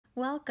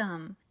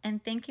Welcome,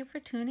 and thank you for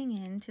tuning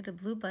in to the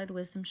Blue Bud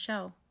Wisdom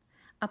Show,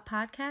 a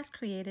podcast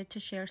created to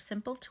share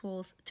simple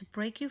tools to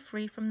break you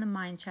free from the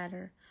mind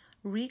chatter,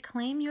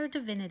 reclaim your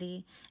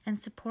divinity, and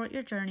support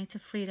your journey to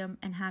freedom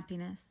and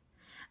happiness.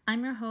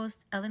 I'm your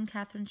host, Ellen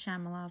Catherine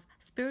Shamalov,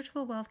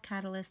 spiritual wealth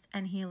catalyst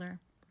and healer.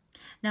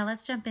 Now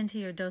let's jump into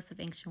your dose of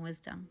ancient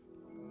wisdom.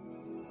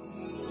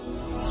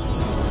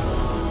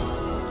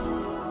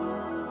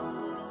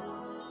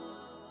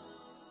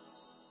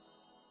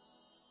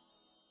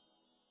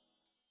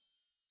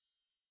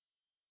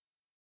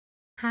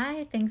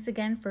 Hi, thanks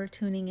again for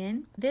tuning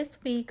in. This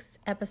week's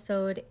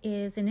episode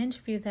is an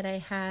interview that I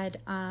had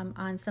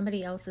on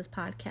somebody else's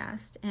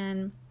podcast.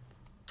 And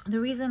the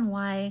reason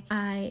why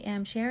I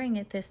am sharing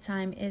it this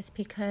time is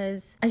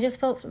because I just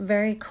felt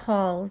very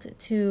called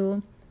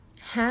to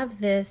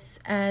have this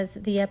as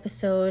the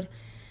episode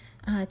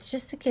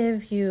just to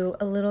give you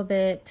a little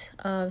bit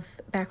of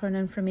background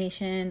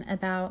information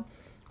about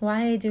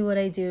why I do what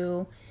I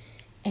do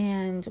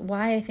and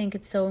why I think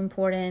it's so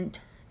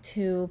important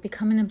to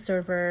become an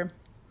observer.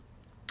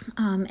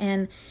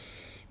 And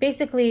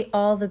basically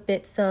all the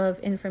bits of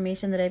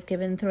information that I've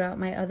given throughout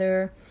my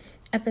other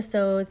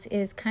episodes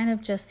is kind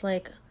of just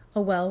like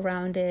a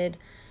well-rounded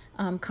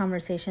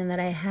conversation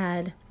that I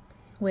had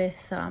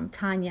with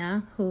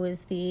Tanya, who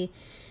is the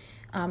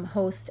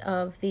host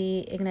of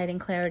the Igniting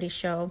Clarity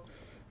show,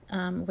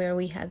 where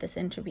we had this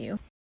interview.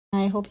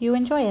 I hope you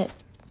enjoy it.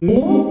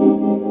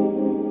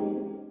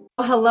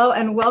 Hello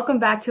and welcome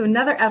back to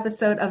another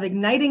episode of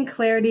Igniting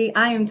Clarity.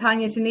 I am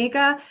Tanya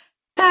Janika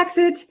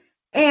Taxit,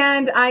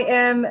 and I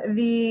am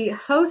the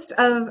host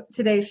of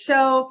today's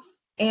show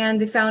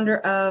and the founder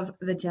of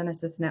the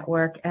Genesis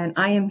Network. And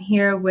I am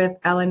here with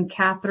Ellen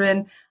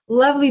Catherine,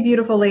 lovely,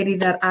 beautiful lady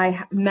that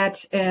I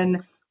met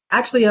in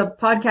actually a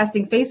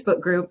podcasting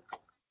Facebook group.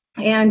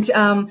 And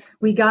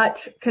we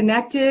got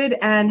connected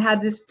and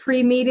had this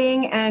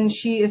pre-meeting, and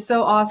she is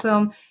so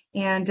awesome.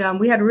 And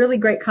we had a really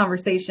great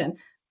conversation.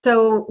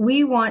 So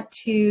we want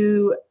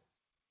to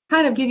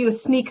kind of give you a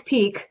sneak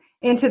peek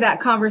into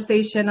that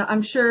conversation.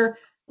 I'm sure,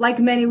 like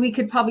many, we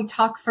could probably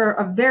talk for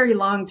a very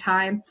long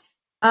time.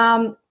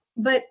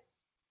 But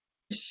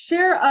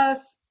share us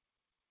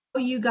how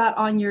you got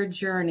on your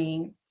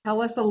journey.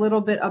 Tell us a little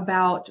bit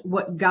about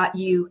what got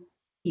you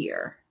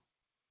here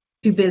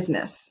to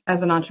business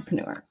as an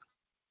entrepreneur.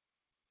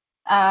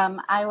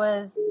 I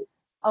was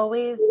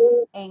always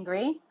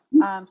angry.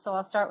 So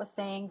I'll start with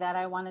saying that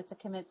I wanted to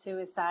commit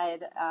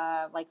suicide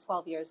like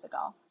 12 years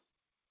ago.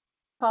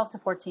 12 to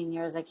 14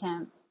 years. I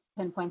can't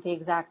pinpoint the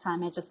exact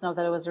time. I just know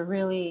that it was a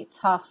really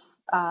tough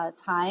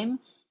time.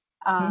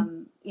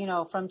 You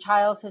know, from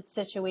childhood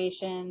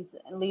situations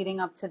leading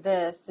up to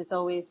this, it's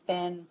always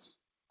been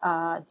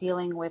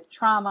dealing with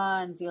trauma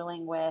and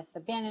dealing with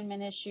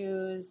abandonment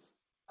issues,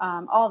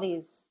 all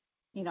these,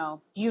 you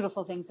know,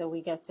 beautiful things that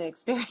we get to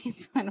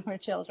experience when we're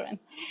children.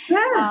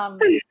 Yeah.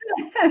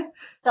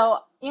 So,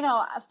 you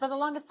know, for the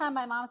longest time,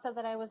 my mom said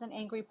that I was an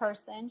angry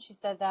person. She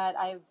said that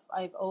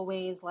I've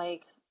always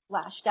like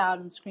lashed out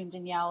and screamed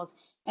and yelled,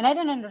 and I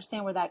didn't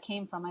understand where that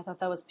came from. I thought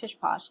that was pish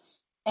posh,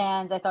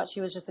 and I thought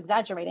she was just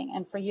exaggerating.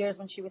 And for years,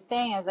 when she was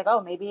saying, I was like, oh,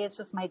 maybe it's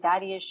just my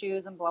daddy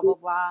issues and blah blah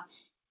blah.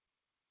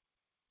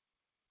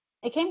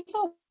 It came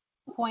to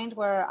a point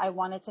where I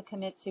wanted to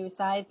commit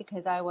suicide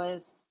because I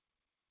was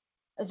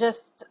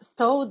just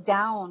so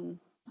down.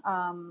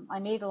 I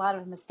made a lot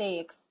of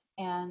mistakes,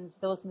 and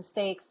those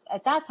mistakes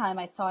at that time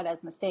I saw it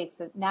as mistakes.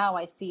 That now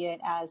I see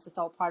it as it's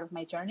all part of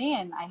my journey,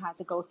 and I had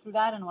to go through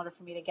that in order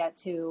for me to get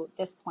to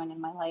this point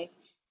in my life.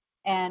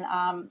 And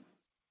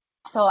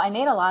so I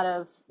made a lot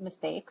of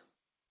mistakes,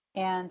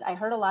 and I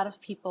hurt a lot of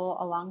people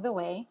along the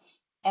way,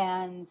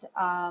 and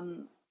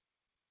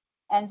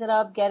ended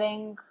up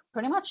getting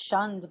pretty much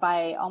shunned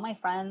by all my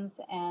friends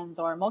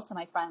or most of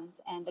my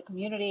friends and the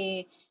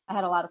community. I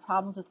had a lot of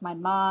problems with my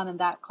mom, and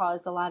that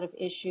caused a lot of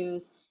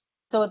issues.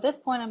 So at this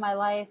point in my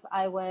life,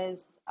 I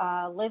was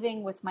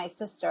living with my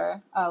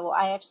sister. Well,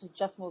 I actually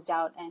just moved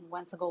out and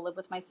went to go live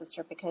with my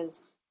sister because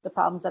the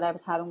problems that I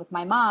was having with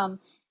my mom.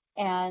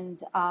 And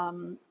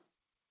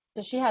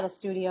so she had a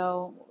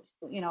studio,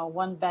 you know,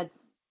 one bed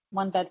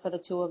for the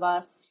two of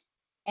us.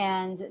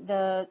 And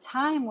the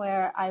time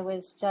where I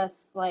was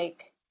just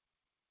like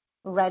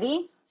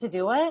ready to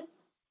do it,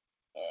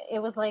 it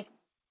was like,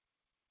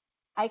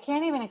 I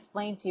can't even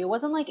explain to you. It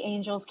wasn't like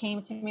angels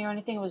came to me or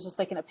anything. It was just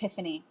like an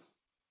epiphany.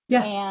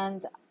 Yeah.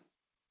 And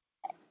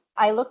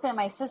I looked at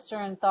my sister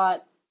and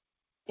thought,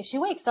 if she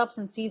wakes up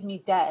and sees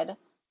me dead,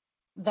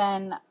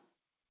 then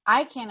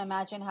I can't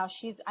imagine how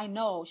I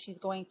know she's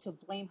going to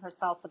blame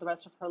herself for the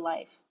rest of her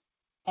life.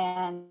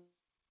 And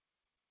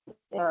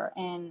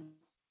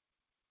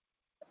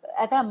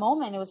at that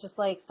moment, it was just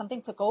like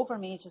something took over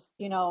me, just,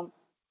 you know,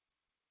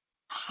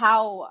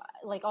 how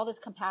like all this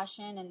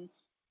compassion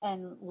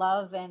and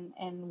love and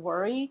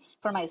worry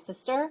for my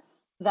sister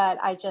that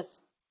I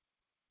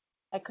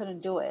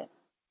couldn't do it.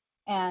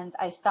 And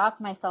I stopped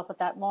myself at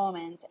that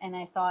moment and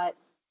I thought,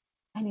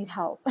 I need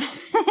help.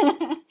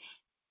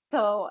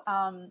 So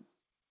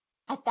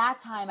at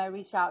that time, I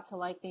reached out to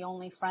like the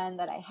only friend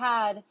that I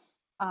had,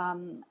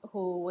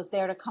 who was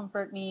there to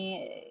comfort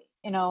me,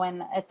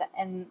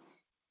 and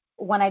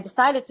when I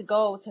decided to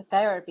go to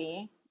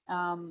therapy,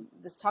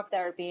 this talk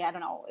therapy, I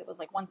don't know, it was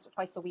like once or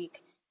twice a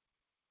week.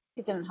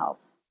 It didn't help.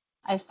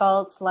 I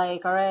felt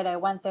like, all right, I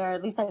went there,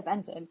 at least I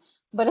vented,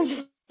 but it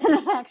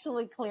didn't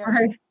actually clear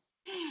Right. me.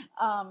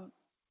 Um,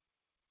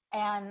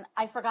 and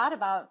I forgot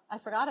about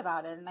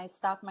it, and I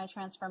stopped my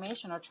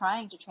transformation or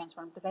trying to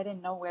transform because I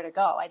didn't know where to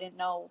go. I didn't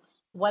know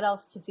what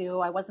else to do.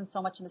 I wasn't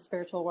so much in the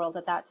spiritual world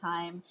at that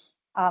time.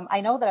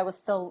 I know that I was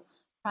still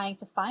trying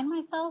to find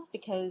myself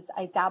because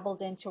I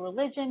dabbled into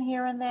religion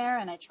here and there,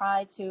 and I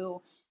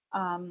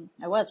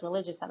was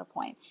religious at a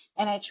point,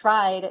 and I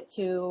tried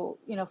to,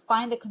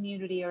 find a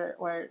community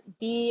or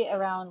be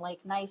around like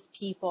nice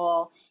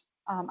people.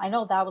 I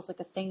know that was like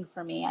a thing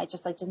for me. I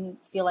didn't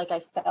feel like I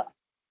felt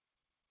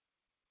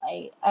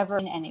I ever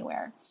been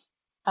anywhere.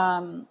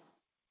 Um,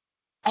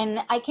 and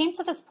I came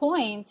to this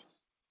point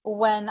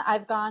when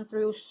I've gone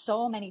through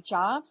so many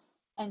jobs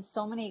and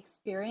so many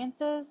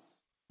experiences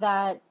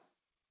that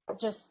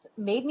just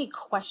made me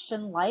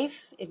question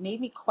life. It made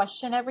me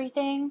question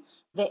everything.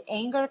 The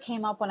anger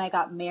came up when I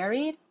got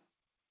married,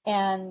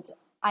 and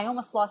I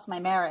almost lost my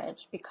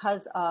marriage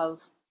because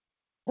of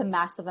the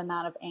massive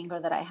amount of anger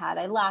that I had.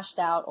 I lashed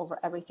out over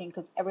everything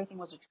because everything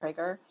was a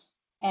trigger.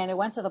 And it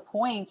went to the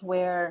point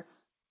where,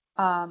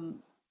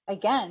 um,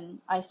 again,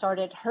 I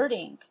started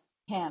hurting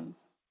him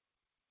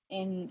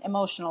in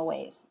emotional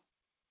ways.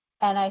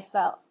 And I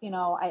felt,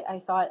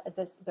 I thought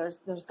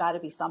there's got to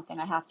be something.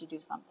 I have to do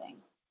something.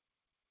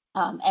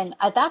 And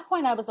at that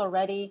point, I was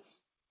already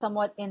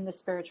somewhat in the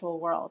spiritual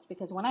world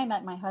because when I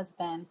met my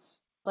husband,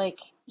 like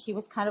he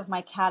was kind of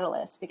my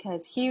catalyst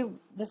because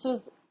this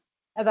was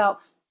about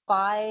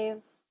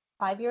five,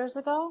 5 years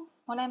ago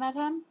when I met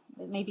him,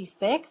 maybe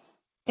six.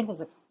 I think it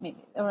was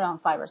maybe around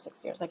 5 or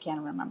 6 years. I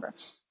can't remember,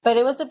 but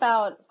it was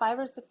about 5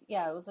 or 6.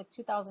 Yeah, it was like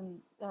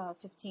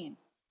 2015.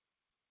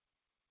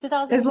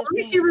 As long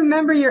as 2015. you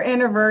remember your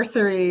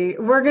anniversary,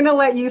 we're gonna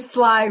let you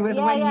slide with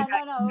Yeah, when you yeah,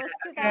 guys no, no, it was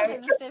met, okay?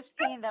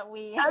 2015 that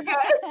we Okay.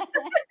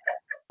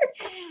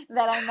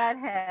 that I met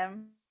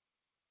him.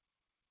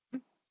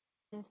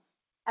 And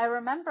I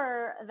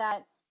remember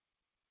that,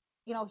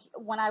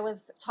 when I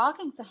was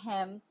talking to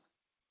him,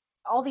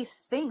 all these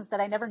things that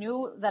I never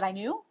knew that I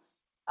knew,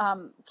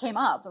 came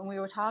up, and we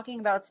were talking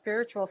about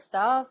spiritual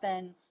stuff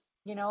and,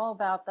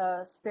 about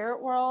the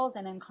spirit world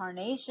and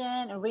incarnation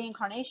and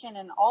reincarnation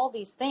and all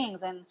these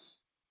things. And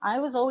I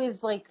was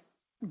always like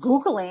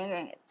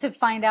Googling to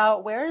find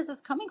out, where is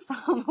this coming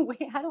from?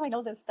 How do I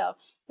know this stuff?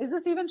 Is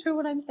this even true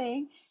what I'm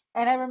saying?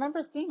 And I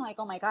remember seeing like,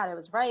 oh my God, I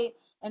was right.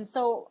 And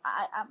so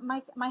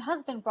my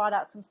husband brought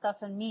out some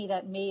stuff in me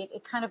that made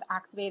it kind of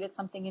activated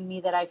something in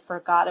me that I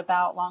forgot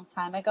about a long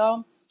time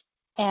ago.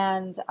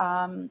 And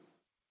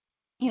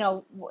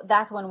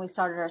that's when we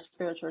started our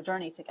spiritual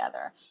journey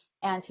together.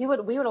 And we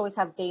would always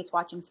have dates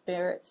watching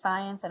Spirit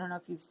Science. I don't know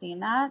if you've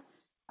seen that.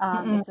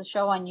 Mm-mm. It's a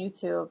show on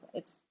YouTube.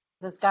 It's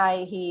this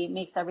guy, he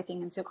makes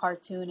everything into a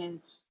cartoon and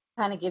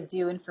kind of gives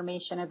you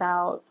information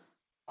about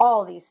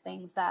all these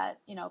things that,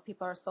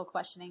 people are still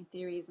questioning,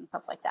 theories and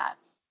stuff like that.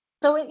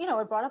 So it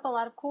brought up a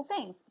lot of cool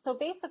things. So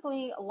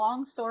basically,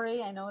 long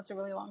story, I know it's a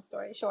really long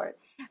story short.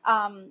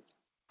 Um,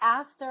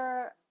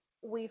 After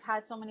we've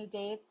had so many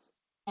dates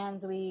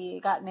and we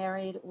got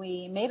married,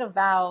 we made a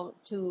vow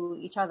to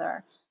each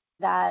other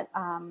that,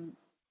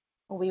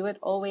 we would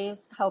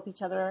always help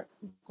each other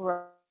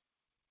grow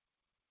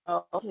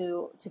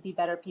to be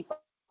better people.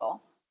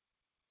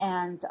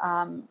 And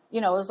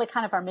it was like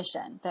kind of our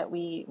mission that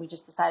we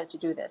just decided to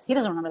do this. He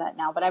doesn't remember that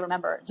now, but I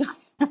remember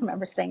I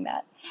remember saying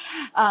that.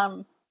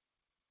 Um,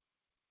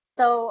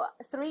 So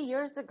 3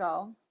 years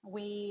ago,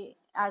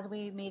 as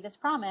we made this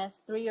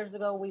promise, 3 years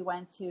ago, we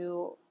went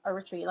to a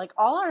retreat. Like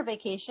all our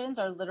vacations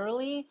are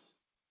literally,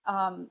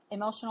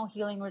 emotional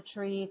healing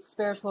retreats,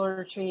 spiritual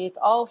retreats,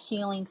 all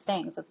healing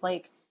things. It's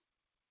like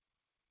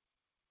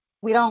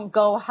we don't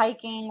go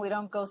hiking, we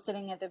don't go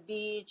sitting at the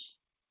beach,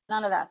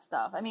 none of that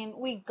stuff. I mean,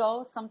 we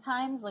go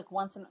sometimes, like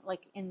once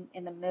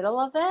in the middle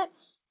of it,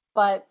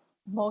 but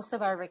most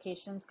of our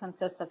vacations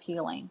consist of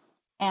healing.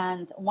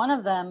 And one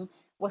of them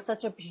was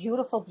such a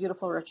beautiful,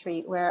 beautiful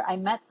retreat where I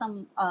met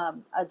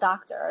a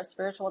doctor, a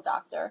spiritual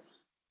doctor,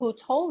 who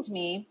told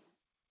me,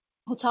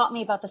 who taught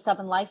me about the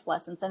 7 life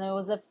lessons, and it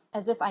was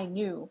as if I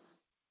knew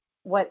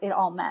what it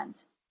all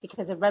meant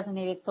because it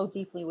resonated so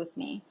deeply with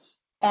me.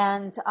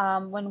 And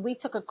when we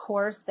took a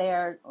course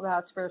there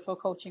about spiritual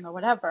coaching or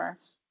whatever,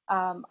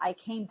 I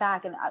came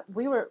back and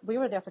we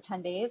were there for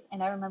 10 days.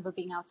 And I remember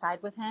being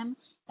outside with him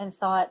and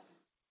thought,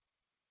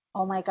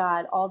 oh my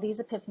God, all these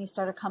epiphanies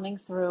started coming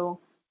through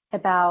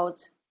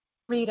about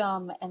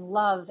freedom and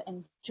love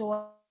and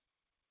joy,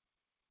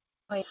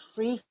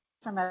 free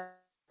from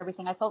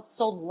everything. I felt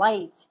so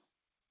light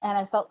and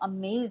I felt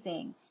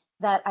amazing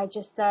that I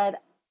just said,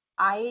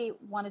 I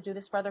want to do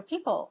this for other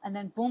people. And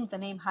then boom, the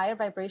name Higher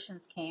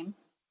Vibrations came.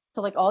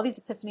 So like all these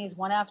epiphanies,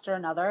 one after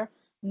another.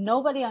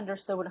 Nobody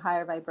understood what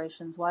higher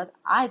vibrations was.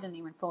 I didn't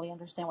even fully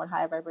understand what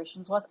higher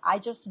vibrations was. I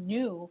just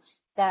knew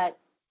that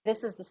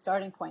this is the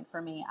starting point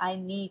for me. I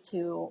need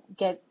to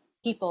get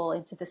people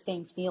into the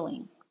same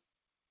feeling.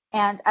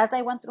 And as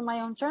I went through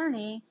my own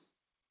journey,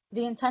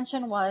 the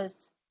intention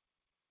was,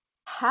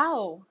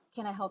 how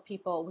can I help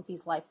people with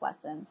these life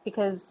lessons?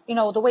 Because,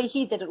 the way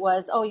he did it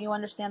was, oh, you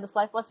understand this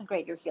life lesson?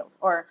 Great, you're healed.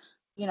 Or,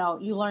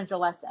 you learned your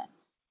lesson.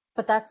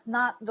 But that's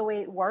not the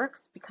way it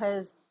works,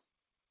 because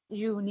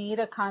you need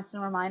a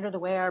constant reminder. The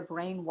way our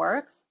brain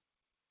works,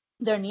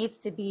 there needs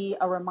to be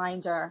a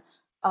reminder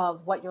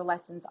of what your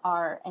lessons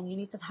are, and you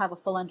need to have a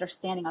full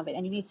understanding of it,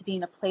 and you need to be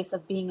in a place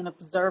of being an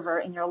observer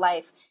in your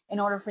life in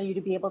order for you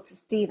to be able to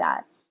see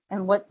that.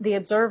 And what the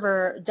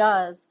observer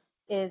does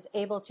is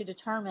able to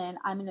determine,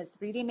 I'm in a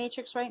 3D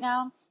matrix right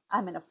now,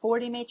 I'm in a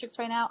 4D matrix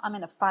right now, I'm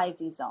in a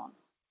 5D zone.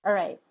 All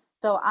right,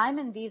 so I'm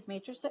in these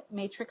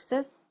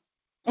matrices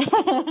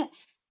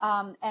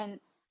and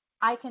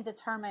I can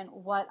determine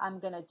what I'm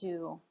going to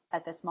do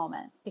at this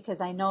moment,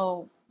 because I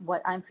know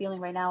what I'm feeling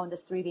right now in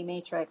this 3D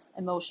matrix: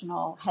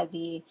 emotional,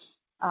 heavy,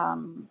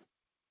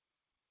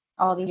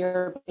 all the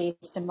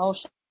fear-based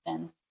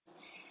emotions.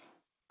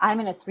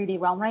 I'm in a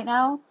 3D realm right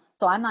now,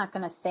 so I'm not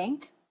going to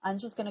think. I'm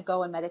just going to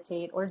go and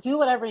meditate or do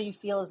whatever you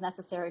feel is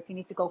necessary if you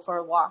need to go for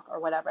a walk or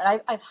whatever.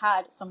 And I've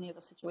had so many of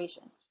those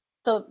situations.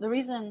 So the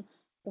reason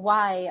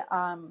why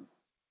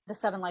the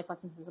 7 life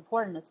lessons is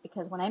important is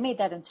because when I made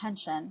that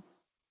intention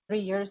 3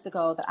 years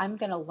ago that I'm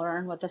going to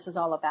learn what this is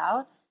all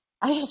about,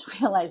 I just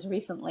realized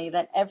recently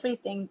that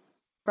everything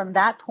from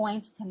that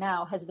point to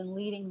now has been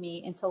leading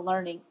me into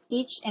learning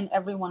each and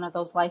every one of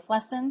those life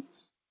lessons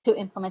to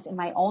implement in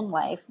my own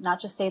life, not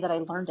just say that I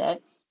learned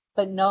it,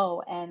 but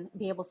know and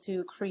be able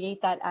to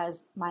create that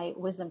as my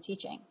wisdom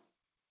teaching.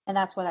 And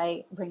that's what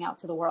I bring out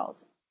to the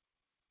world.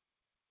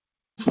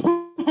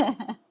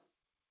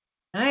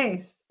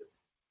 Nice.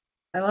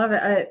 I love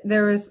it.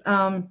 There was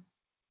a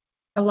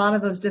lot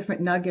of those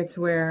different nuggets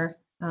where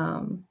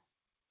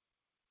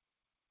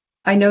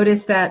I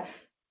noticed that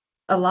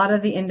a lot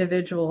of the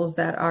individuals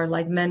that are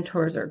like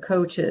mentors or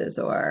coaches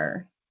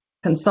or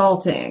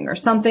consulting or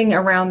something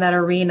around that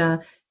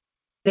arena,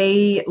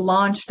 they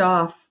launched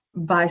off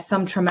by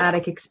some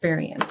traumatic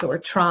experience or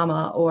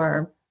trauma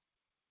or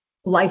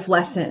life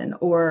lesson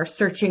or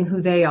searching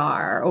who they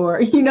are,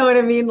 or you know what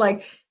I mean?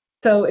 Like,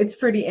 so it's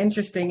pretty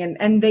interesting,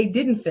 and they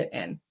didn't fit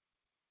in.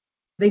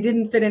 They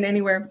didn't fit in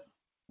anywhere,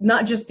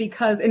 not just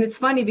because, and it's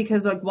funny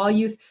because like while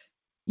you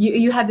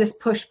had this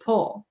push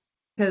pull,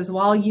 because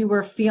while you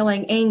were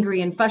feeling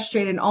angry and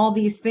frustrated and all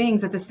these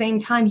things, at the same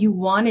time you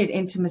wanted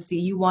intimacy,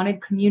 you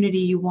wanted community,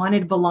 you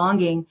wanted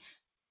belonging.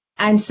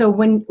 And so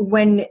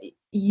when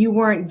you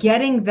weren't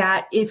getting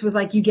that, it was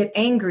like you get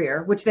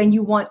angrier, which then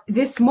you want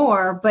this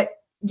more, but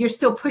you're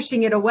still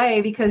pushing it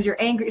away because you're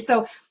angry.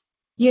 So,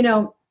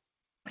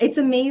 it's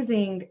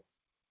amazing.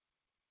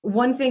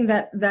 One thing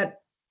that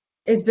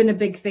has been a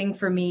big thing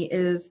for me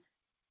is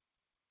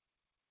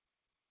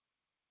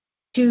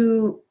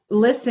to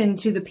listen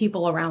to the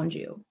people around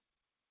you.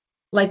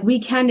 Like,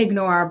 we can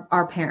ignore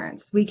our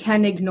parents, we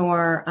can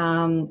ignore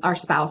our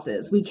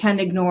spouses, we can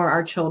ignore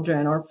our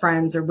children or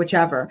friends or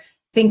whichever,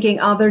 thinking,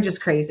 oh, they're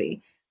just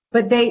crazy.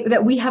 But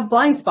that we have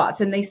blind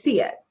spots and they see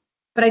it.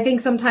 But I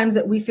think sometimes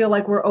that we feel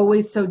like we're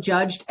always so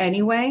judged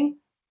anyway,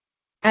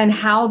 and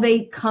how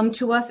they come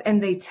to us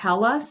and they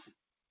tell us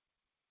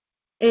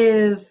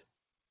is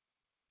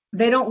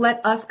they don't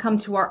let us come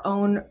to our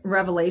own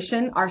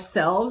revelation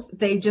ourselves.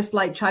 They just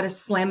like try to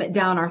slam it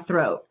down our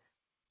throat.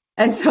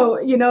 And so,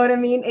 you know what I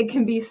mean? It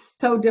can be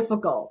so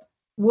difficult.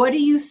 What do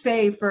you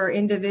say for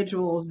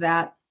individuals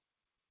that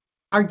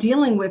are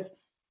dealing with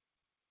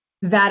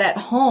that at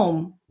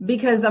home?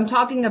 Because I'm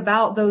talking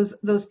about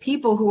those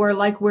people who are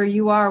like where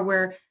you are,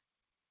 where,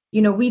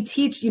 we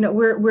teach,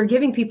 we're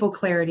giving people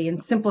clarity and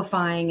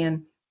simplifying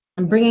and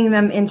bringing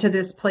them into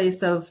this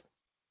place of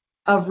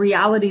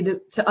reality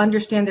to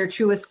understand their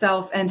truest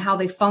self and how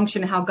they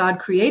function, how God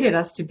created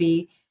us to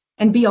be,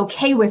 and be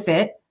okay with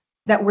it,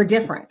 that we're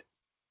different.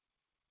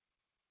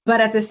 But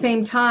at the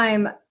same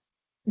time,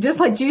 just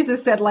like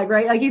Jesus said, like,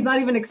 right, like he's not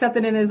even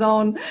accepted in his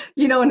own,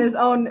 in his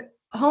own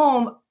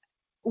home.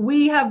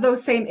 We have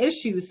those same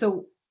issues.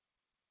 So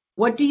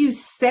what do you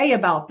say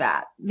about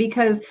that?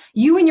 Because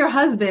you and your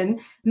husband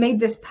made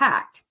this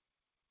pact.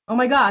 Oh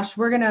my gosh,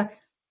 we're going to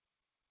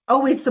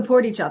always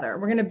support each other.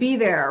 We're going to be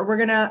there. We're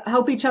going to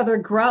help each other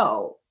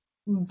grow.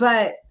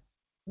 But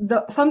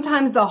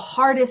sometimes the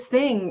hardest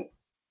thing,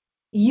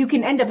 you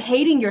can end up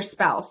hating your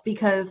spouse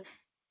because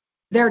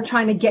they're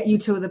trying to get you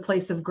to the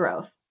place of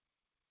growth.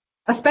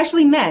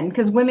 Especially men,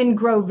 because women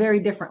grow very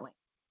differently.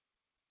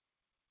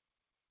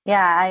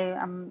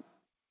 Yeah,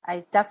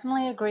 I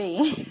definitely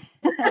agree.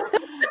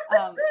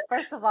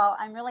 First of all,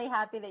 I'm really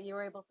happy that you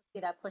were able to see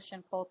that push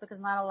and pull, because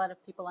not a lot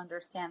of people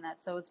understand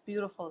that. So it's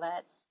beautiful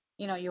that,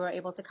 you were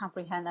able to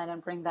comprehend that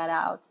and bring that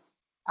out.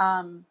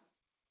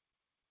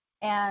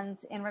 And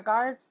in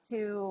regards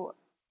to,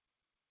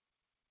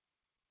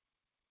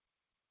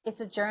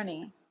 it's a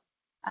journey,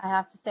 I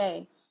have to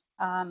say.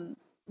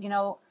 you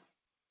know,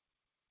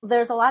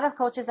 there's a lot of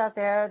coaches out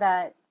there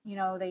that, you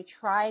know, they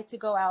try to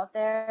go out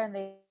there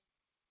and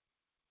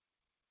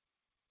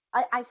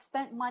I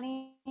spent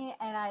money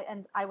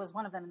and I was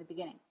one of them in the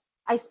beginning.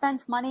 I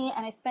spent money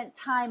and I spent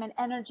time and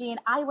energy and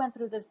I went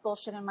through this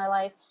bullshit in my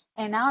life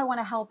and now I want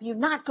to help you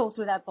not go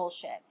through that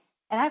bullshit.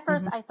 And at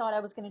first I thought I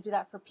was going to do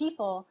that for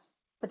people,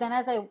 but then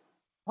as I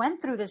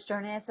went through this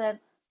journey, I said,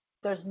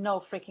 there's no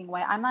freaking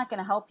way. I'm not going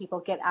to help people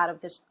get out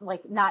of this,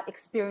 like not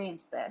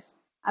experience this.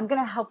 I'm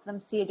going to help them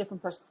see a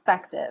different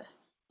perspective,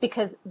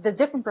 because the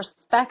different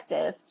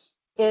perspective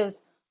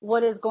is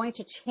what is going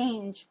to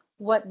change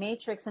what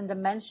matrix and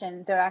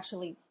dimension they're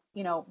actually,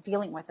 you know,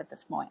 dealing with at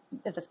this point.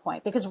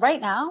 Because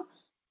right now,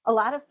 a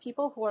lot of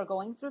people who are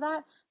going through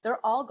that,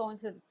 they're all going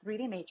through the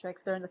 3D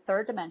matrix. They're in the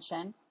third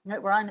dimension.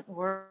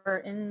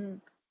 We're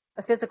in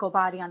a physical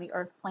body on the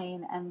earth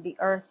plane, and the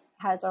earth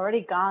has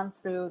already gone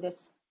through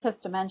this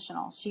fifth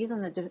dimensional. She's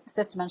in the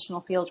fifth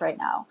dimensional field right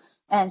now,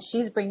 and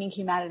she's bringing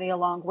humanity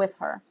along with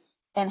her.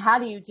 And how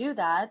do you do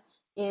that?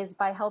 Is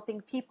by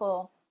helping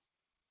people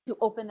to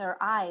open their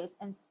eyes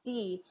and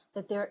see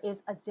that there is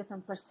a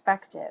different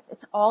perspective.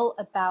 It's all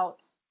about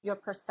your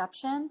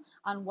perception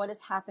on what is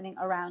happening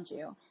around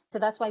you. So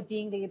that's why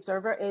being the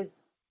observer is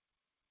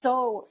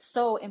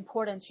so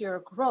important to your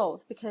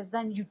growth, because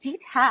then you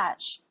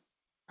detach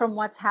from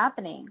what's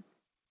happening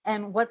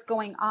and what's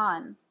going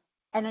on,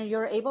 and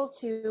you're able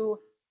to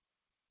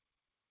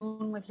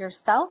with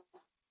yourself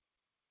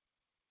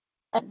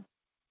and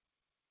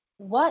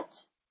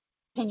what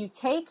can you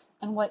take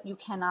and what you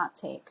cannot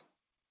take.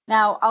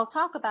 Now, I'll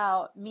talk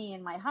about me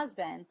and my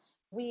husband.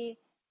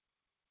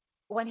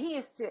 When he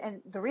used to,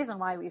 and the reason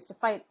why we used to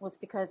fight was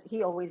because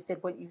he always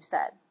did what you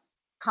said.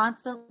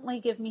 Constantly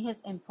give me his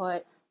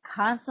input,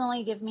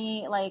 constantly give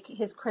me like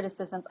his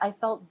criticisms. I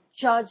felt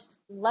judged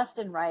left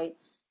and right.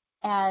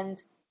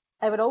 And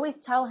I would always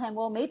tell him,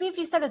 well, maybe if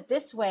you said it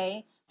this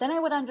way, then I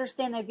would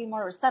understand, I'd be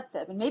more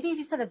receptive. And maybe if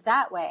you said it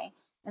that way,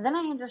 and then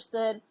I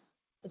understood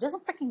it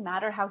doesn't freaking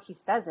matter how he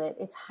says it.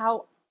 It's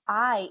how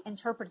I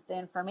interpret the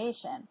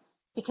information,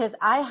 because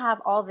I have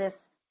all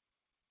this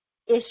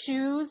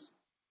issues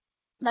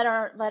that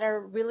are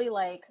really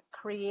like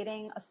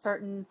creating a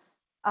certain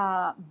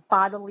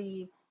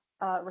bodily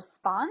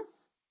response.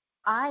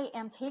 I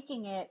am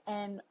taking it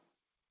and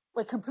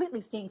like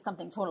completely seeing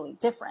something totally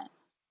different.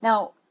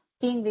 Now,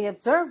 being the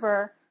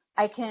observer,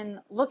 I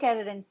can look at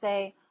it and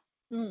say,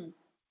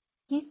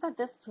 he said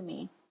this to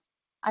me.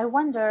 I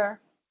wonder,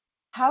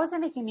 how is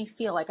it making me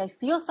feel? Like I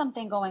feel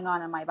something going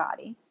on in my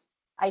body.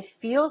 I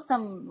feel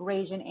some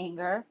rage and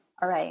anger.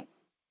 All right,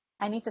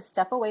 I need to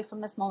step away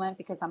from this moment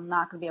because I'm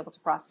not going to be able to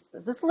process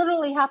this. This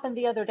literally happened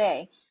the other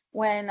day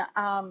when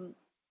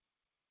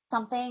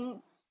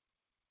something,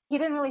 he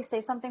didn't really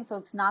say something, so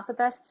it's not the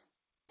best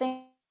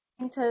thing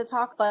to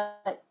talk,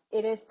 but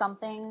it is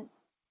something,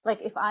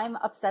 like if I'm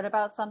upset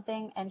about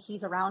something and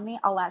he's around me,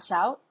 I'll lash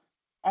out.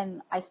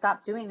 And I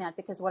stopped doing that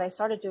because what I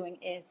started doing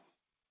is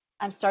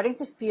I'm starting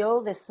to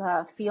feel this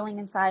feeling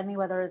inside me,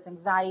 whether it's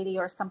anxiety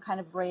or some kind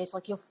of rage,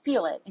 like you'll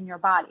feel it in your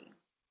body.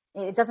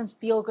 It doesn't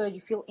feel good.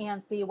 You feel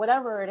antsy,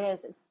 whatever it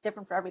is, it's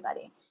different for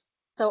everybody.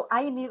 So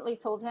I immediately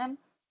told him,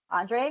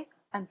 Andre,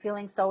 I'm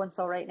feeling so and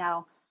so right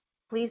now.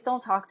 Please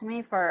don't talk to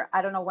me for,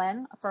 I don't know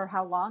when, for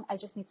how long. I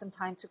just need some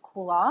time to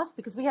cool off,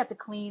 because we had to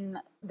clean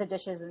the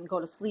dishes and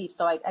go to sleep.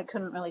 So I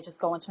couldn't really just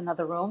go into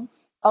another room.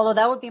 Although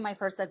that would be my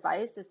first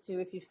advice, is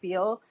to, if you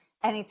feel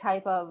any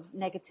type of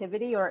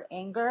negativity or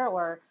anger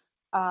or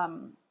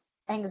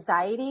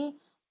anxiety,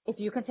 if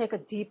you can take a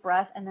deep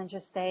breath and then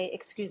just say,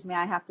 excuse me,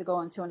 I have to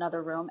go into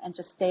another room, and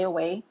just stay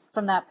away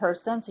from that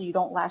person so you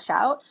don't lash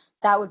out,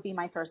 that would be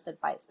my first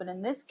advice. But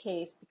in this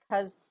case,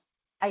 because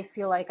I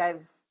feel like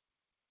I've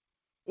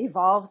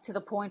evolved to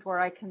the point where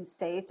I can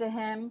say to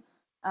him,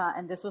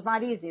 and this was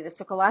not easy, this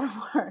took a lot of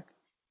work.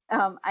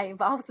 I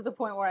evolved to the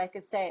point where I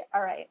could say,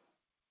 all right,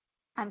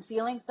 I'm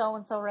feeling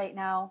so-and-so right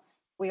now.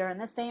 We are in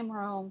the same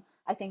room.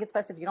 I think it's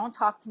best if you don't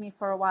talk to me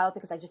for a while,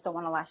 because I just don't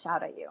want to lash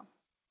out at you,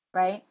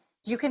 right?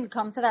 You can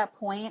come to that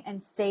point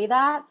and say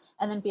that,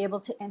 and then be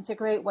able to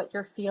integrate what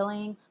you're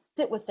feeling,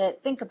 sit with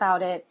it, think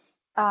about it,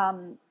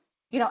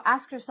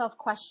 ask yourself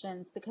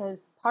questions, because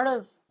part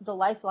of the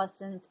life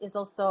lessons is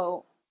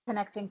also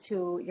connecting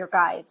to your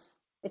guides.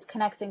 It's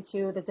connecting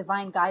to the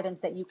divine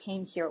guidance that you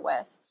came here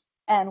with.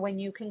 And when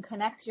you can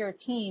connect to your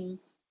team,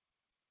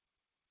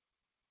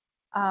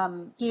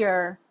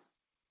 hear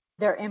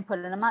their input,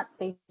 and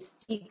they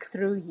speak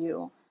through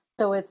you.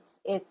 So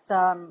it's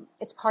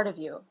part of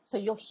you. So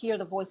you'll hear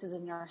the voices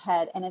in your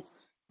head, and it's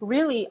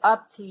really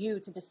up to you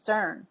to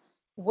discern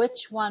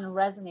which one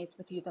resonates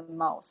with you the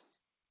most,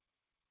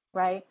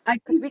 right?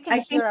 Because we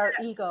can hear our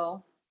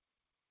ego.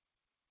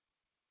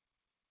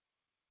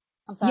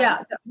 I'm sorry.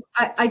 Yeah,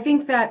 I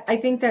think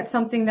that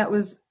something that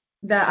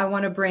I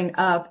want to bring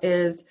up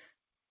is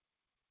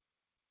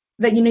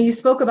that, you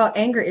spoke about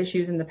anger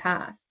issues in the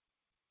past.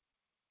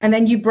 And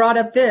then you brought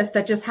up this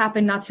that just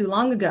happened not too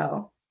long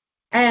ago.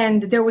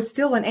 And there was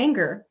still an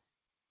anger,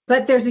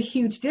 but there's a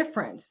huge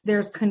difference.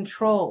 There's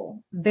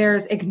control,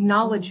 there's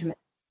acknowledgement,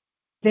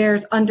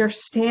 there's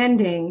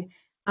understanding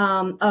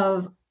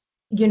of,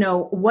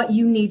 what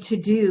you need to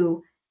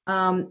do,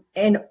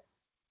 and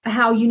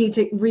how you need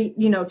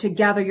to to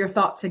gather your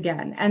thoughts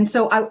again. And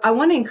so I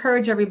want to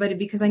encourage everybody,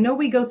 because I know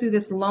we go through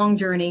this long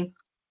journey,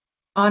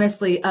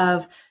 honestly,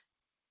 of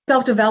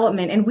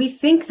self-development, and we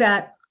think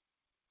that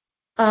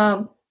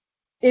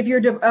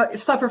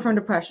if suffer from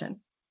depression,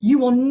 you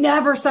will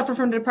never suffer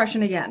from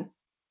depression again.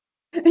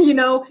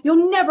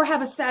 You'll never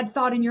have a sad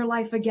thought in your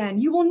life again.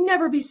 You will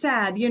never be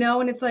sad,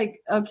 and it's like,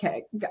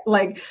 okay,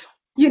 like,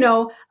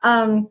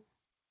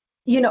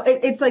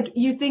 it's like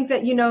you think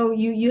that,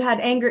 you had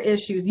anger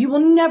issues. You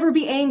will never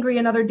be angry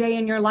another day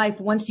in your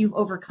life once you've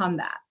overcome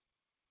that.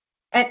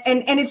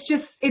 And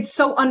it's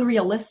so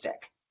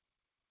unrealistic.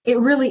 It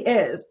really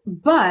is.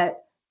 But,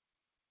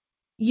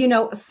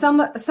 some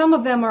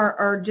of them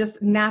are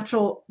just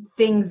natural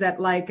things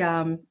that, like,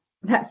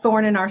 that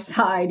thorn in our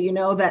side,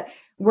 that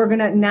we're going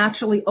to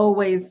naturally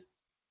always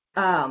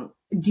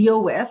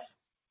deal with,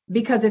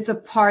 because it's a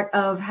part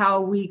of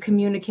how we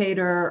communicate,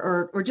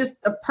 or just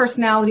a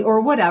personality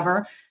or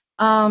whatever.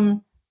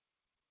 And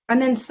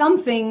then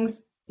some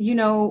things,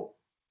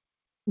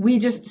 we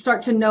just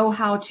start to know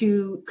how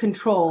to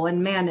control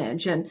and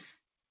manage, and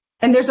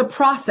there's a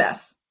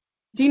process.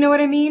 Do you know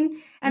what I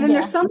mean? And then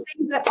there's some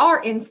things that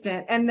are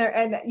instant, and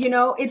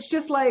it's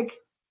just like,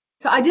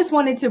 so I just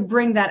wanted to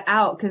bring that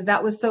out, because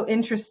that was so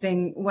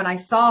interesting when I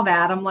saw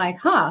that. I'm like,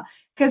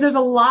 because there's a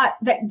lot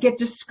that get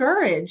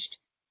discouraged,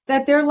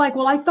 that they're like,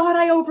 well, I thought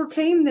I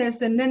overcame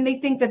this, and then they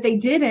think that they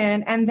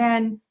didn't,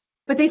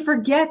 but they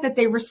forget that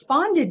they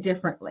responded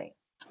differently.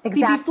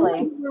 Exactly.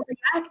 See,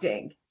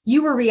 before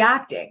you were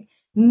reacting.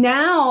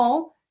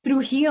 Now, through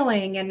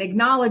healing and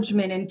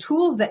acknowledgement and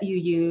tools that you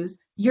use,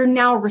 you're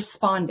now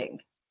responding.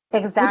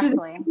 Exactly. Which is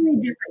a really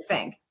different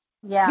thing.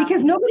 Yeah.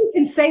 Because nobody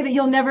can say that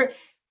you'll never.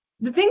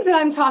 The things that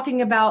I'm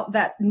talking about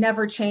that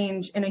never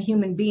change in a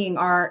human being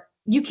are,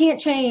 you can't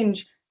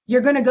change.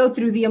 You're going to go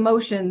through the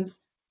emotions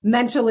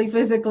mentally,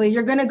 physically.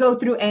 You're going to go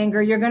through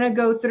anger. You're going to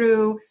go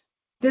through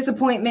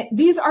disappointment.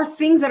 These are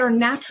things that are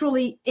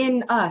naturally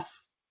in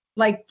us.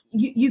 Like,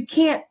 you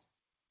can't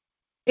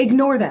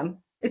ignore them.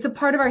 It's a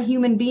part of our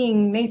human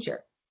being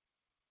nature.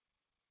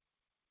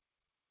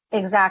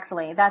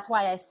 Exactly. That's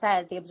why I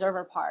said the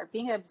observer part.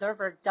 Being an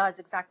observer does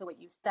exactly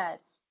what you said.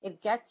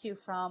 It gets you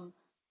from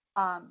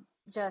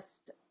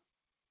just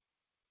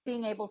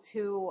being able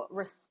to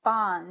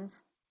respond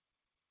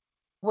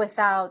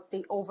without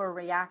the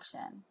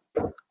overreaction.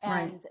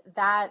 And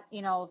that,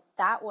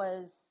 that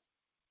was,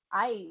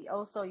 I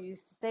also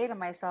used to say to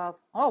myself,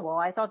 oh, well,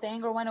 I thought the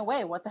anger went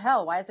away. What the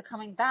hell? Why is it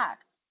coming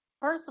back?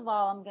 First of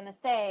all, I'm going to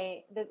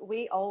say that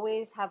we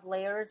always have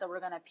layers that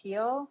we're going to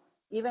peel,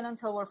 even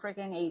until we're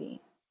freaking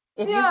 80.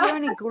 If you hear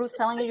any gurus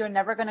telling you you're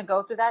never going to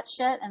go through that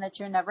shit, and that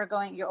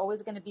you're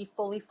always going to be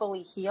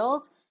fully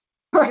healed,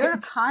 you're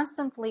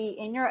constantly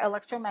in your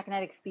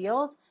electromagnetic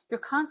field. You're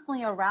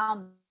constantly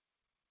around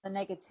the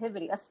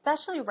negativity,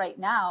 especially right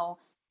now,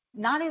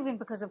 not even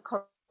because of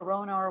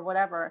Corona or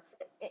whatever,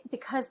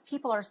 because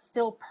people are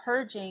still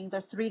purging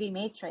their 3D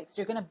matrix.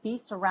 You're going to be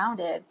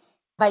surrounded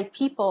by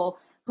people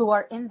who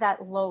are in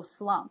that low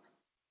slump.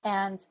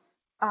 And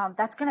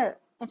that's going to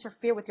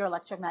interfere with your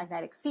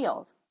electromagnetic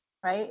field,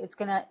 right? It's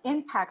going to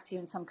impact you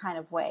in some kind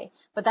of way.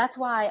 But that's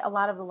why a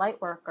lot of the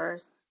light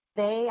workers,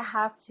 they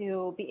have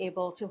to be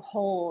able to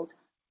hold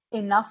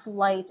enough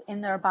light in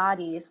their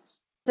bodies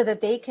so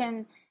that they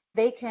can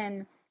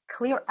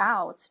clear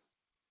out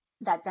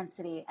that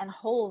density and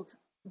hold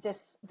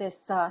this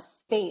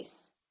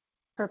space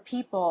for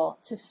people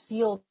to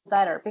feel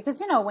better.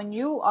 Because when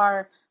you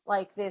are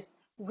like this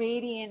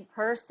radiant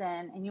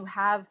person, and you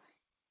have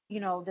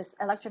this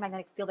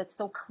electromagnetic field that's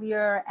so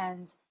clear,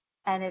 and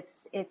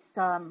it's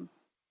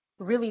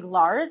really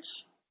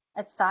large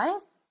at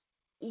size,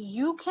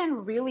 you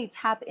can really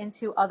tap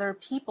into other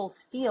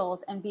people's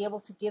fields and be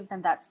able to give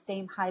them that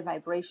same high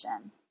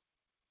vibration.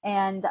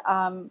 And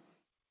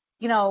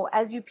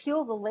as you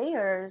peel the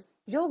layers,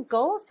 you'll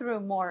go through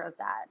more of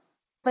that.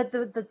 But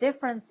the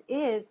difference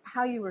is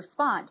how you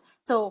respond.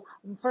 So,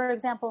 for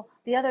example,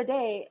 the other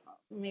day,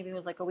 maybe it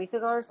was like a week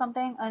ago or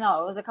something.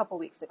 No, it was a couple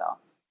weeks ago.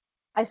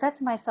 I said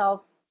to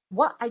myself,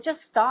 what? I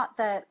just thought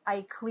that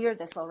I cleared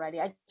this already.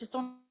 I just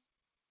don't.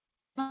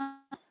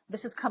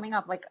 This is coming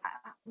up. Like,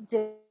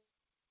 did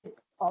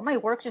all my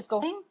work just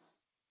go?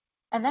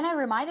 And then I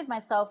reminded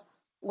myself,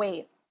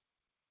 wait,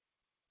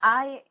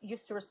 I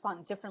used to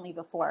respond differently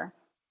before.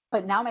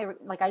 But now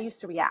I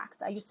used to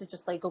react. I used to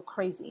just go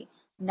crazy.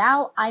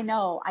 Now I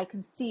know, I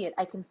can see it,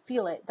 I can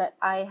feel it, that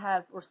I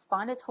have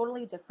responded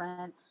totally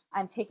different.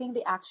 I'm taking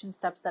the action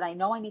steps that I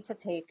know I need to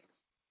take.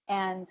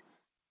 And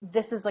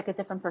this is like a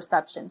different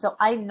perception. So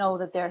I know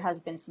that there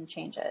has been some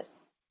changes.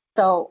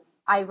 So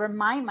I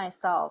remind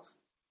myself,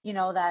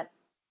 that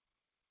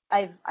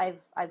I've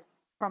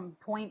from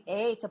point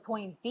A to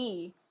point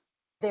B,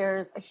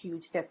 there's a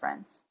huge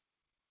difference.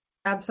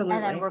 Absolutely.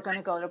 And then we're going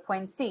to go to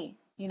point C.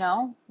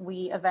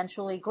 We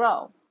eventually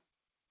grow.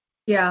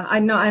 Yeah, I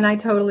know. And I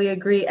totally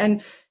agree.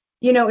 And,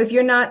 if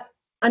you're not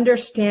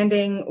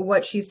understanding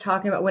what she's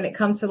talking about when it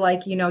comes to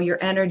like, your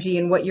energy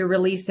and what you're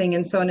releasing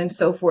and so on and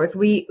so forth.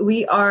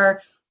 We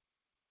are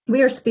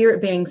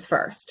spirit beings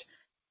first.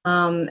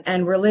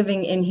 And we're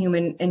living in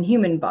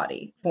human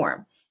body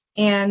form.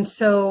 And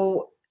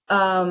so,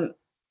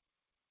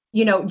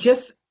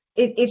 just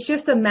it's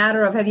just a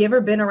matter of, have you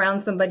ever been around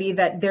somebody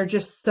that they're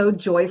just so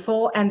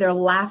joyful and they're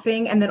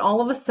laughing, and then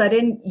all of a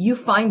sudden you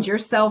find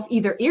yourself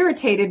either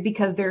irritated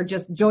because they're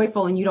just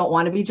joyful and you don't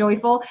want to be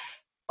joyful,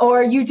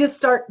 or you just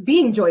start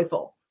being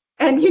joyful.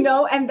 And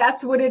and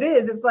that's what it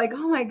is. It's like,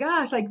 oh my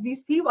gosh, like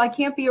these people, I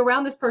can't be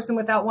around this person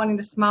without wanting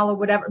to smile or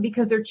whatever,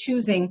 because they're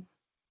choosing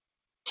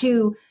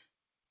to,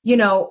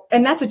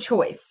 and that's a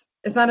choice.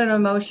 It's not an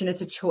emotion,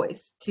 it's a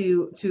choice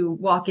to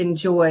walk in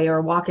joy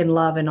or walk in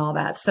love and all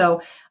that.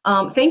 So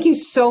thank you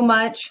so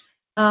much.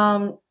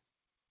 I'm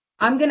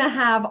going to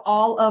have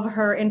all of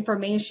her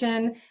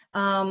information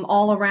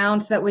all around,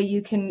 so that way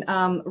you can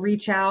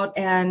reach out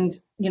and,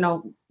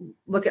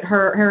 look at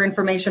her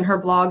information,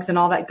 her blogs and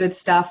all that good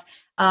stuff.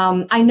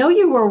 I know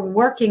you were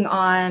working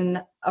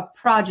on a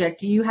project.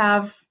 Do you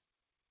have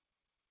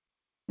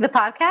the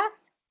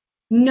podcast?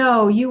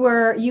 No, you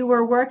were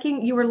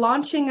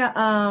launching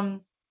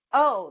the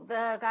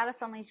Goddess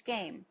Unleashed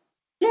game.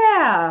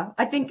 Yeah,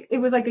 I think it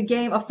was like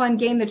a fun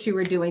game that you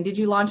were doing. Did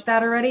you launch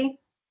that already?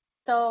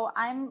 So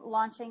I'm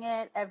launching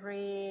it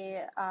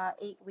every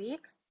 8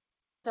 weeks.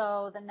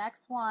 So the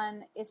next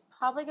one is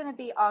probably going to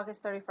be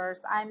August 31st.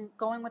 I'm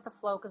going with the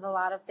flow because a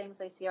lot of things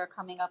I see are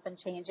coming up and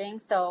changing.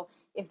 So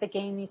if the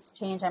game needs to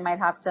change, I might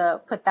have to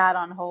put that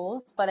on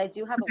hold. But I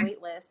do have a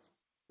wait list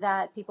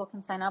that people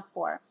can sign up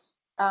for.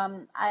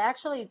 I'll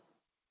tell you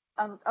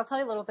a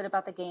little bit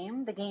about the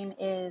game. The game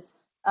is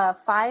a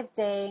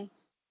 5-day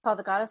called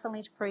the Goddess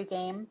Unleashed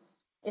pregame.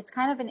 It's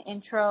kind of an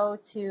intro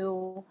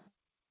to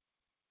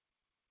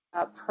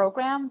a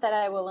program that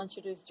I will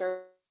introduce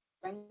during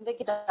the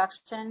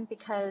introduction,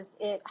 because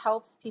it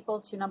helps people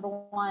to, number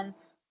one,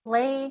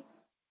 play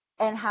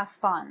and have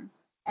fun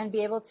and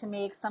be able to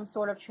make some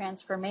sort of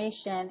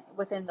transformation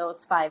within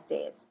those 5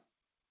 days.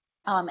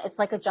 It's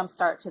like a jump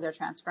start to their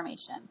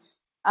transformation.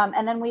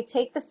 And then we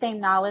take the same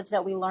knowledge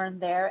that we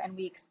learned there and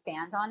we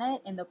expand on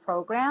it in the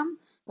program,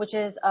 which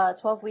is a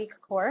 12-week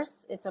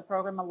course. It's a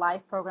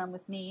live program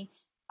with me.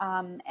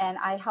 And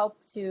I help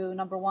to,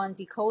 number one,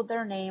 decode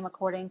their name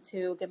according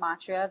to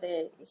Gematria,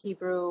 the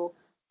Hebrew.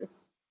 It's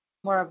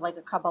more of like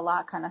a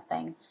Kabbalah kind of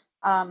thing.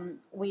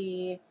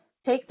 We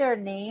take their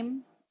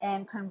name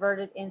and convert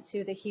it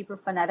into the Hebrew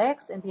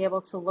phonetics and be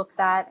able to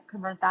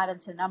convert that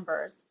into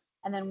numbers.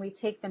 And then we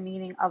take the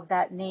meaning of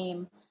that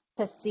name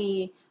to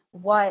see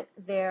what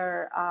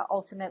their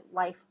ultimate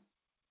life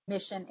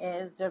mission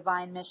is,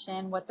 divine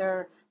mission, what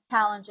their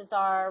challenges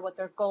are, what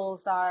their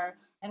goals are,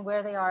 and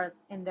where they are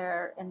in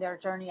their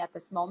journey at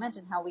this moment,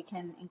 and how we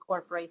can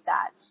incorporate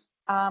that.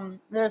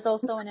 There's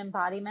also an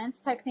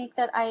embodiment technique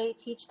that I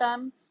teach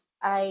them.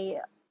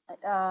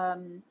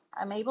 I'm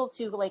able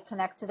to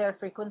connect to their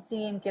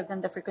frequency and give them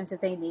the frequency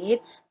they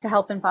need to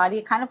help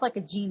embody, kind of like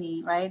a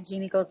genie, right?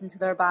 Genie goes into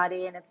their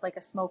body and it's like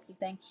a smoky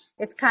thing.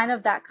 It's kind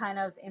of that kind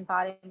of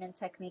embodiment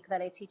technique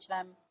that I teach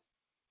them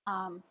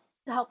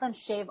to help them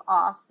shave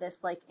off this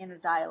inner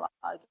dialogue,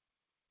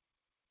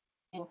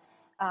 and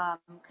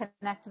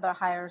connect to their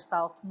higher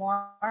self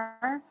more,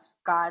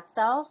 God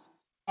self,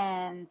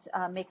 and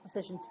make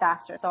decisions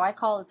faster. So I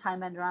call it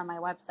Time Ender on my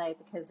website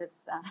because it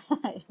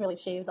really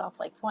shaves off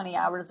 20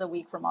 hours a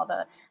week from all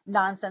the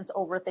nonsense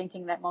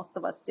overthinking that most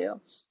of us do.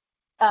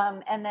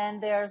 And then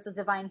there's the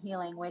Divine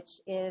Healing,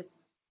 which is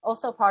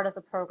also part of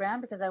the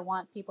program, because I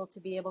want people to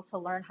be able to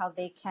learn how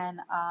they can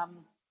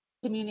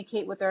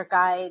communicate with their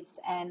guides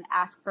and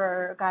ask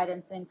for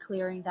guidance in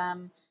clearing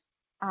them.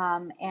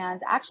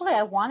 And actually,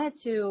 I wanted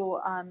to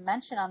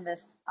mention on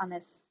this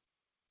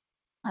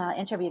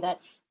interview that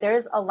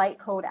there's a light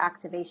code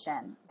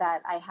activation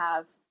that I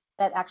have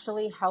that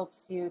actually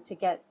helps you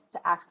to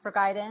ask for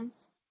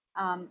guidance,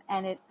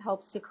 and it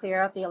helps to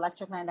clear out the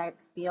electromagnetic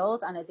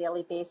field on a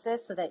daily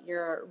basis so that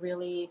you're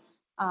really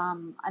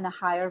on a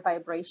higher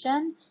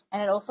vibration,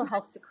 and it also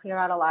helps to clear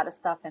out a lot of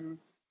stuff. And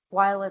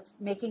while it's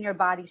making your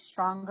body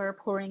stronger,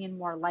 pouring in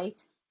more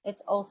light,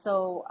 it's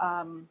also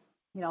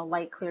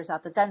light clears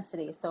out the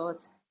density, so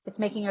it's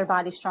making your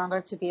body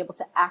stronger to be able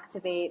to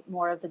activate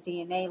more of the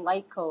DNA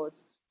light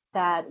codes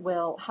that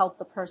will help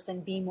the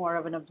person be more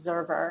of an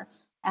observer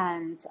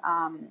and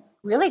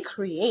really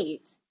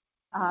create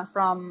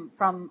from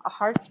a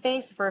heart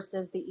space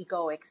versus the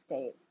egoic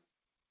state.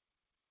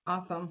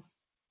 Awesome.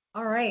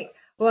 All right.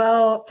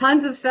 Well,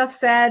 tons of stuff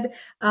said.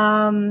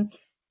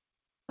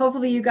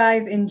 Hopefully you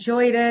guys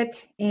enjoyed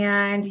it,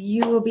 and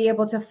you will be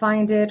able to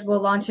find it.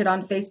 We'll launch it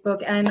on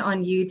Facebook and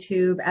on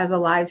YouTube as a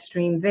live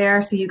stream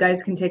there, so you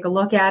guys can take a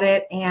look at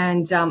it,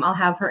 and I'll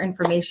have her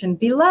information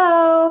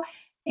below.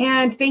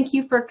 And thank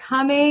you for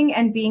coming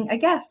and being a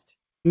guest.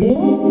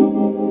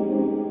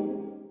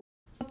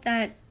 Hope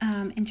that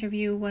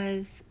interview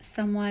was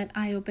somewhat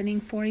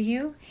eye-opening for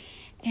you.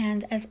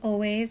 And as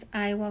always,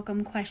 I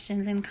welcome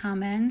questions and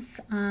comments.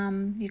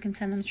 You can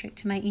send them straight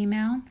to my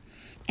email.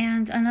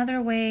 And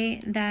another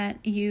way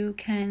that you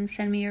can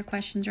send me your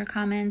questions or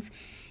comments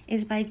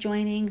is by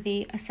joining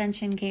the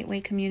Ascension Gateway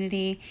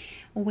community,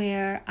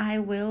 where I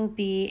will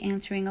be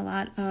answering a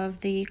lot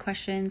of the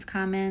questions,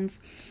 comments,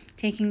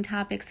 taking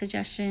topic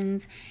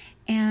suggestions,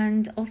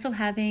 and also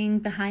having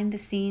behind the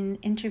scene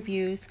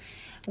interviews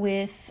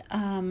with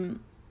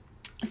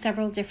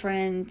several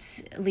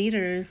different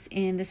leaders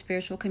in the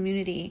spiritual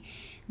community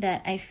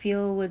that I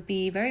feel would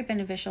be very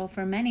beneficial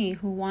for many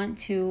who want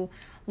to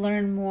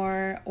learn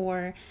more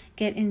or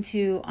get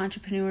into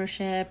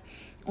entrepreneurship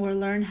or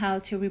learn how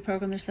to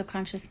reprogram their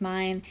subconscious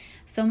mind.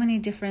 So many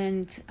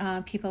different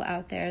people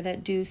out there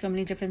that do so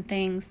many different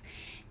things.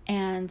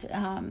 And,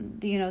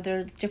 there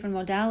are different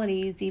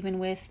modalities, even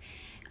with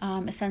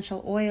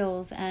essential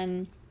oils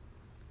and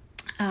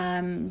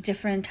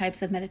different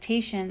types of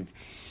meditations.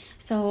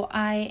 So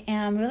I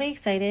am really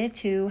excited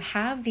to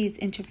have these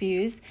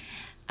interviews.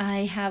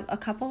 I have a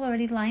couple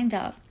already lined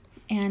up,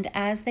 and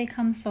as they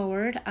come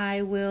forward,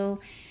 I will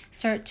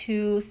start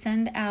to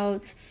send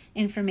out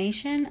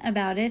information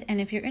about it. And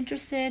if you're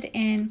interested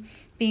in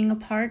being a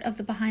part of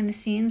the behind the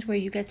scenes, where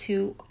you get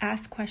to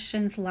ask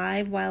questions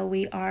live while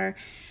we are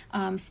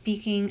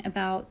speaking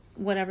about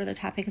whatever the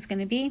topic is going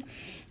to be,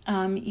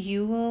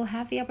 you will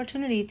have the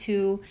opportunity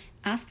to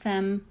ask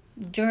them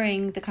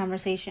during the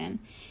conversation.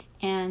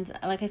 And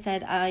like I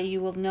said,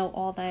 you will know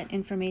all that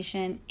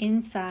information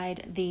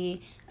inside the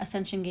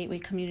Ascension Gateway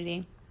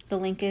community. The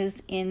link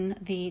is in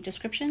the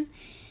description,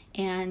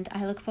 and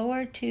I look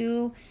forward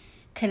to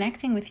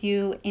connecting with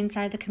you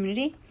inside the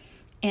community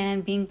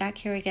and being back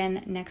here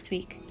again next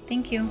week.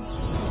 Thank you.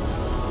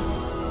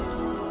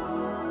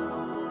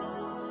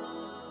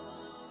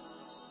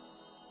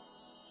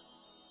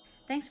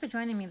 Thanks for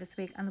joining me this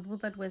week on the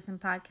Blueblood Wisdom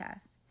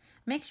Podcast.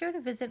 Make sure to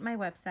visit my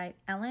website,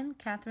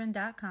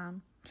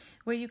 ellencatherine.com,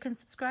 where you can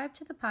subscribe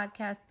to the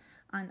podcast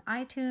on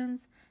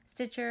iTunes,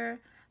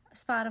 Stitcher,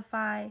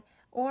 Spotify,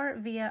 or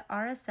via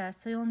RSS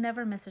so you'll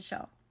never miss a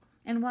show.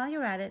 And while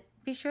you're at it,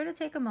 be sure to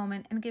take a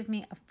moment and give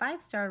me a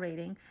 5-star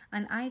rating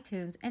on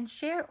iTunes and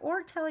share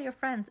or tell your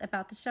friends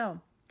about the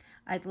show.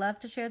 I'd love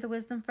to share the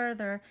wisdom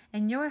further,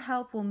 and your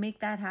help will make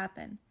that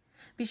happen.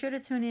 Be sure to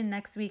tune in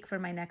next week for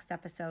my next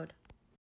episode.